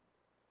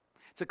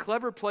 It's a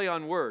clever play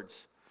on words.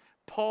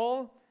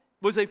 Paul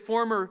was a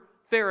former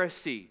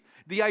Pharisee.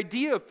 The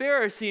idea of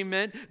Pharisee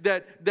meant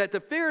that the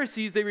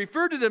Pharisees, they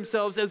referred to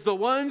themselves as the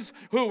ones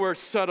who were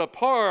set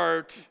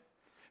apart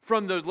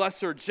from the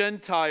lesser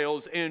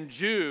Gentiles and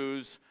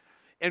Jews,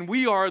 and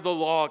we are the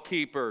law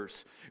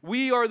keepers.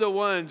 We are the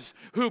ones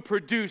who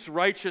produce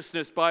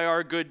righteousness by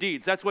our good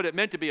deeds. That's what it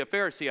meant to be a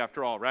Pharisee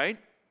after all, right?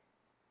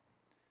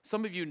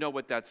 Some of you know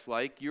what that's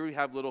like. You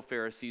have little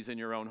Pharisees in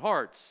your own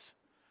hearts.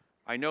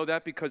 I know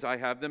that because I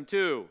have them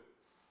too.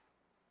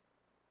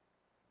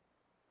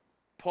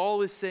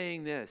 Paul is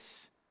saying this,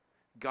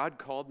 God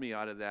called me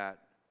out of that.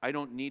 I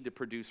don't need to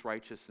produce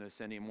righteousness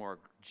anymore.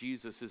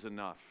 Jesus is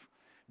enough.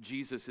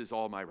 Jesus is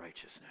all my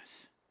righteousness.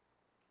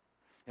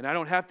 And I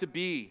don't have to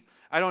be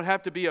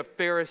a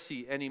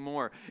Pharisee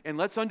anymore. And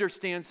let's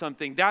understand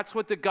something. That's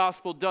what the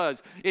gospel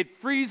does. It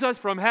frees us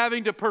from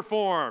having to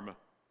perform.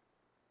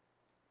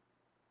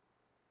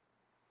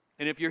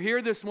 And if you're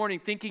here this morning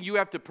thinking you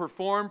have to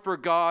perform for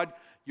God,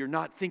 you're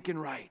not thinking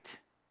right.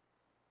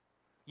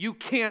 You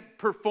can't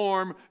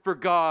perform for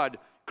God.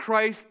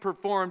 Christ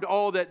performed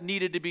all that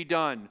needed to be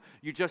done.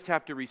 You just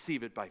have to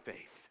receive it by faith.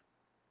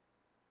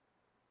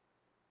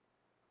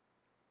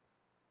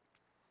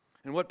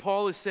 And what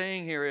Paul is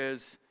saying here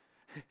is,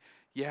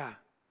 yeah,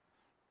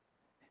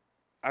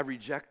 I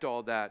reject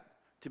all that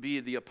to be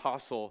the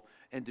apostle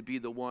and to be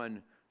the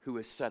one who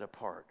is set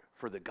apart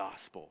for the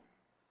gospel.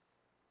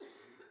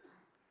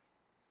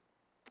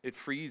 It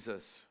frees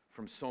us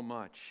from so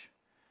much.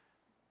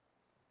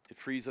 It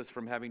frees us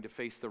from having to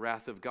face the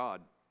wrath of God,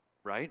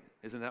 right?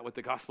 Isn't that what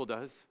the gospel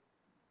does?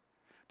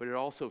 But it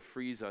also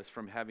frees us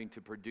from having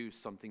to produce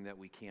something that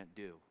we can't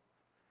do.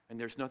 And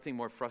there's nothing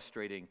more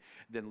frustrating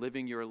than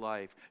living your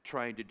life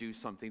trying to do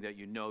something that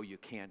you know you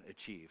can't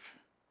achieve.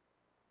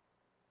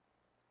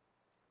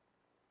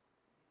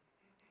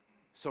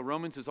 So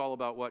Romans is all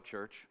about what,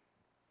 church?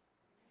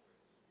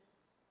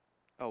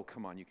 Oh,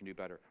 come on, you can do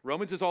better.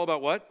 Romans is all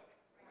about what?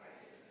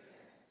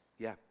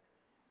 Yeah,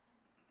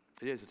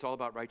 it is. It's all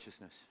about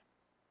righteousness.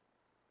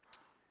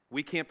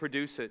 We can't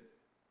produce it.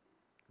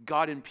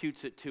 God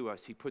imputes it to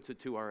us. He puts it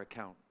to our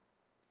account.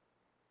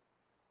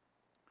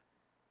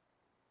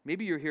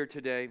 Maybe you're here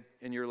today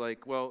and you're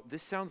like, well,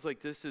 this sounds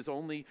like this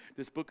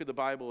book of the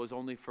Bible is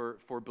only for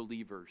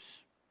believers.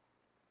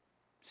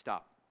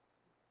 Stop.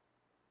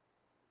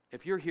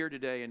 If you're here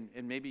today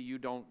and maybe you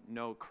don't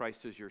know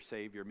Christ as your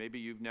Savior, maybe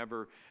you've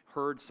never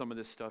heard some of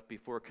this stuff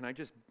before, can I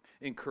just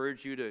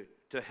encourage you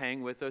to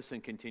hang with us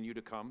and continue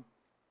to come?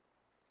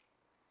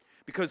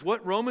 Because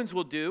what Romans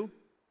will do,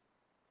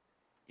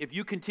 if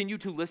you continue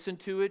to listen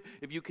to it,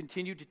 if you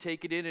continue to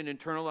take it in and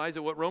internalize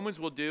it, what Romans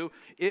will do,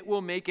 it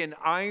will make an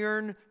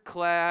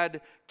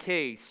ironclad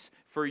case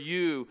for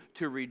you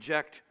to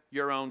reject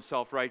your own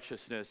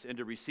self-righteousness and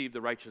to receive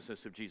the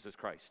righteousness of Jesus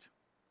Christ.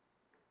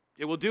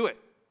 It will do it.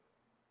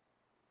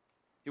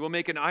 It will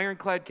make an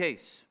ironclad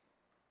case.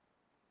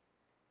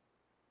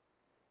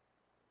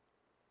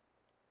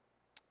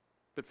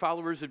 But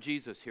followers of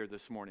Jesus here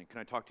this morning, can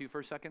I talk to you for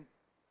a second?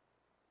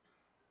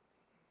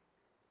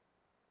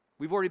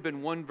 We've already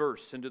been one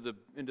verse into the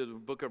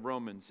book of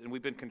Romans, and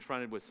we've been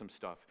confronted with some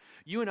stuff.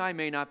 You and I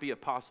may not be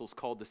apostles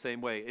called the same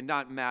way, and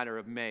not matter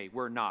of may.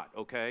 We're not,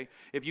 okay?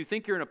 If you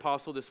think you're an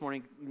apostle this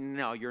morning,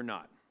 no, you're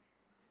not.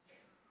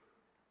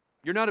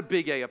 You're not a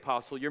big A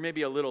apostle. You're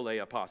maybe a little A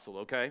apostle,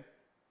 okay?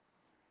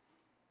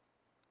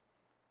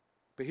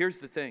 But here's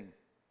the thing.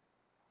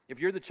 If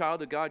you're the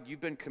child of God,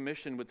 you've been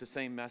commissioned with the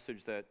same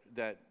message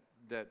that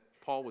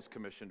Paul was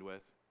commissioned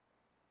with.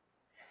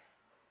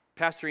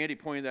 Pastor Andy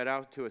pointed that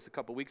out to us a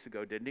couple weeks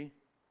ago, didn't he?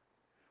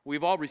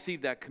 We've all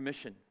received that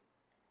commission.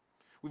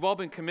 We've all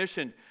been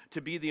commissioned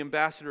to be the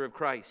ambassador of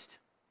Christ.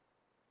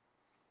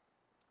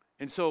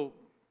 And so,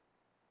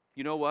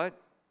 you know what?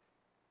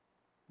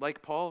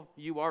 Like Paul,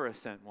 you are a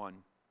sent one.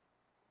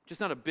 Just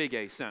not a big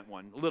A sent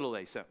one, a little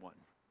A sent one.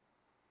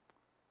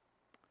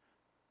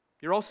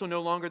 You're also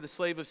no longer the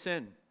slave of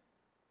sin.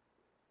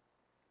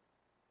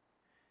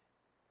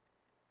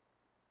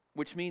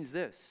 Which means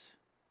this.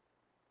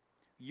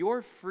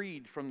 you're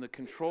freed from the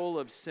control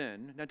of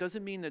sin. That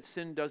doesn't mean that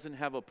sin doesn't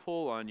have a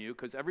pull on you,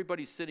 because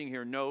everybody sitting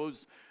here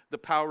knows the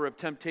power of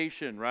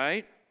temptation,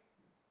 right?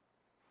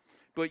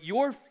 But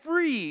you're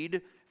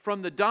freed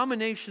from the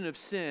domination of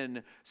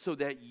sin so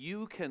that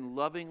you can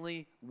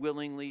lovingly,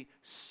 willingly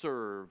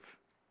serve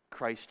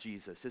Christ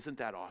Jesus. Isn't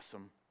that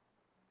awesome?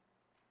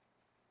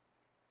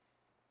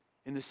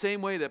 In the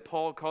same way that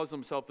Paul calls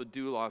himself a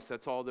doulos,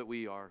 that's all that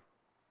we are.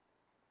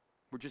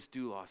 We're just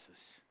douloses.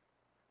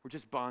 We're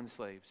just bond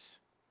slaves.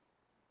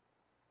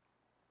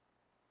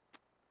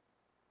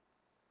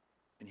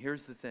 And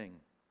here's the thing.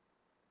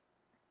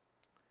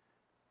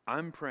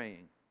 I'm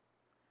praying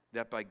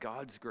that by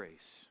God's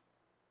grace,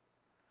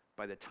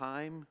 by the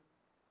time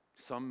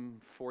some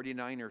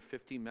 49 or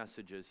 50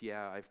 messages,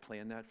 yeah, I've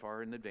planned that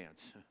far in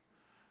advance,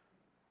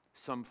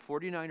 some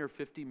 49 or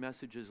 50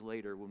 messages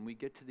later, when we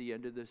get to the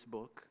end of this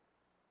book,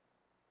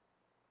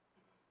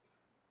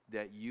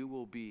 that you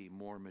will be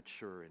more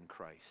mature in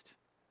Christ.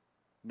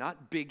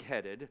 Not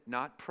big-headed,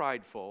 not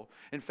prideful.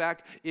 In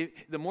fact,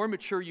 the more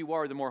mature you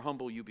are, the more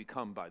humble you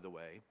become, by the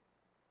way.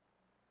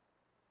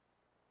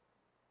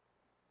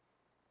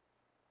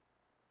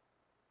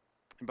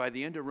 And by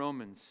the end of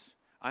Romans,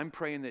 I'm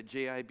praying that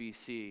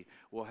JIBC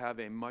will have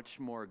a much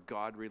more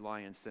God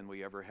reliance than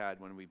we ever had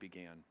when we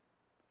began.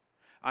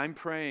 I'm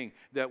praying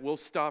that we'll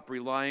stop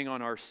relying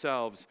on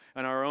ourselves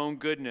and our own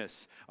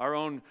goodness, our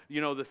own,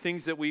 the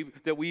things that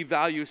we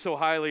value so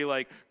highly,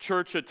 like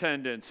church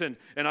attendance, and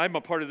I'm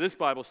a part of this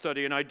Bible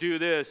study, and I do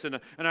this, and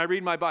I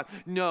read my Bible.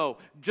 No,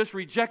 just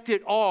reject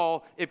it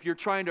all if you're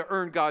trying to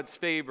earn God's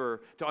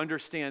favor. To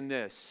understand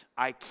this,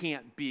 I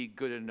can't be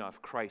good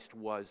enough. Christ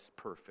was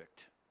perfect.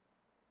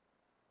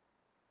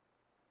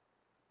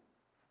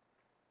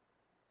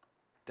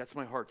 That's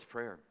my heart's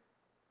prayer.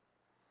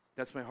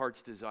 That's my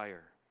heart's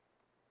desire.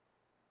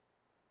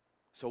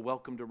 So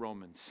welcome to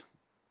Romans.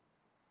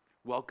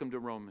 Welcome to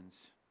Romans.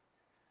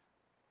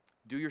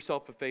 Do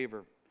yourself a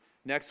favor.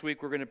 Next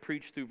week we're going to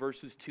preach through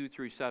verses 2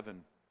 through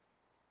 7.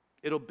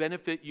 It'll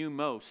benefit you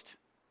most.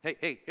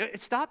 Hey,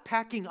 stop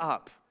packing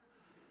up.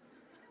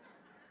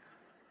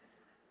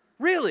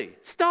 Really,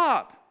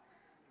 stop.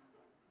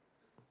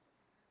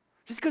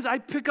 Just because I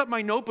pick up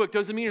my notebook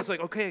doesn't mean it's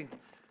like, okay.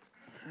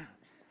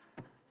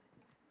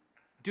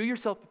 Do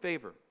yourself a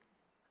favor.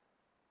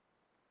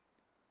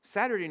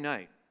 Saturday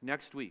night,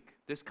 next week,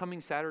 this coming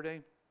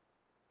Saturday,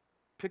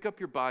 pick up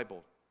your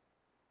Bible.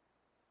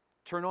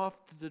 Turn off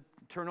the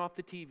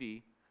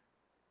TV.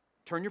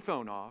 Turn your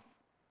phone off.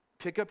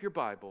 Pick up your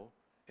Bible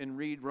and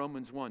read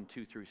Romans 1,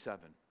 2 through 7.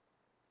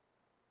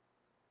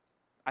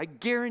 I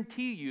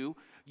guarantee you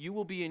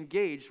will be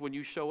engaged when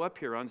you show up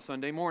here on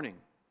Sunday morning.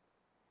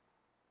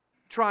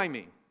 Try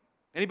me.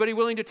 Anybody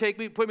willing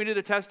to put me to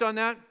the test on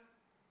that?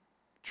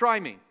 Try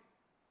me.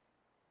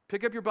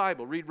 Pick up your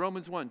Bible, read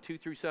Romans 1, 2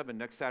 through 7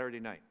 next Saturday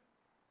night.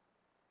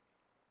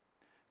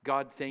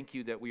 God, thank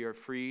you that we are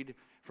freed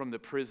from the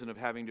prison of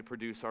having to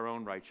produce our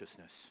own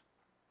righteousness.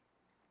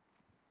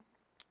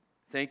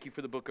 Thank you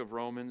for the book of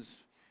Romans.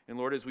 And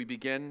Lord, as we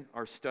begin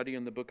our study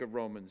in the book of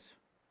Romans,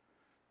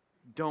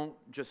 don't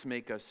just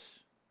make us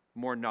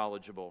more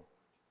knowledgeable.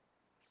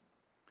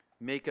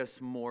 Make us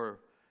more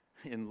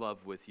in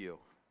love with you.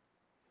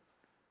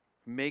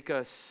 Make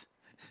us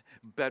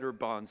better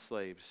bond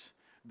slaves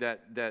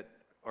that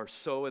are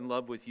so in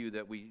love with you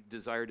that we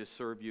desire to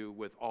serve you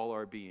with all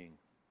our being.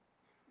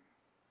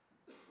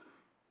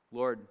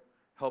 Lord,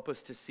 help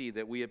us to see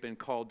that we have been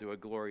called to a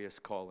glorious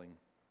calling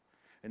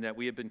and that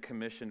we have been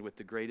commissioned with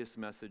the greatest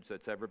message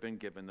that's ever been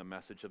given, the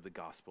message of the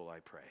gospel, I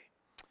pray.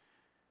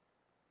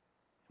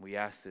 We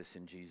ask this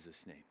in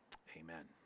Jesus' name. Amen.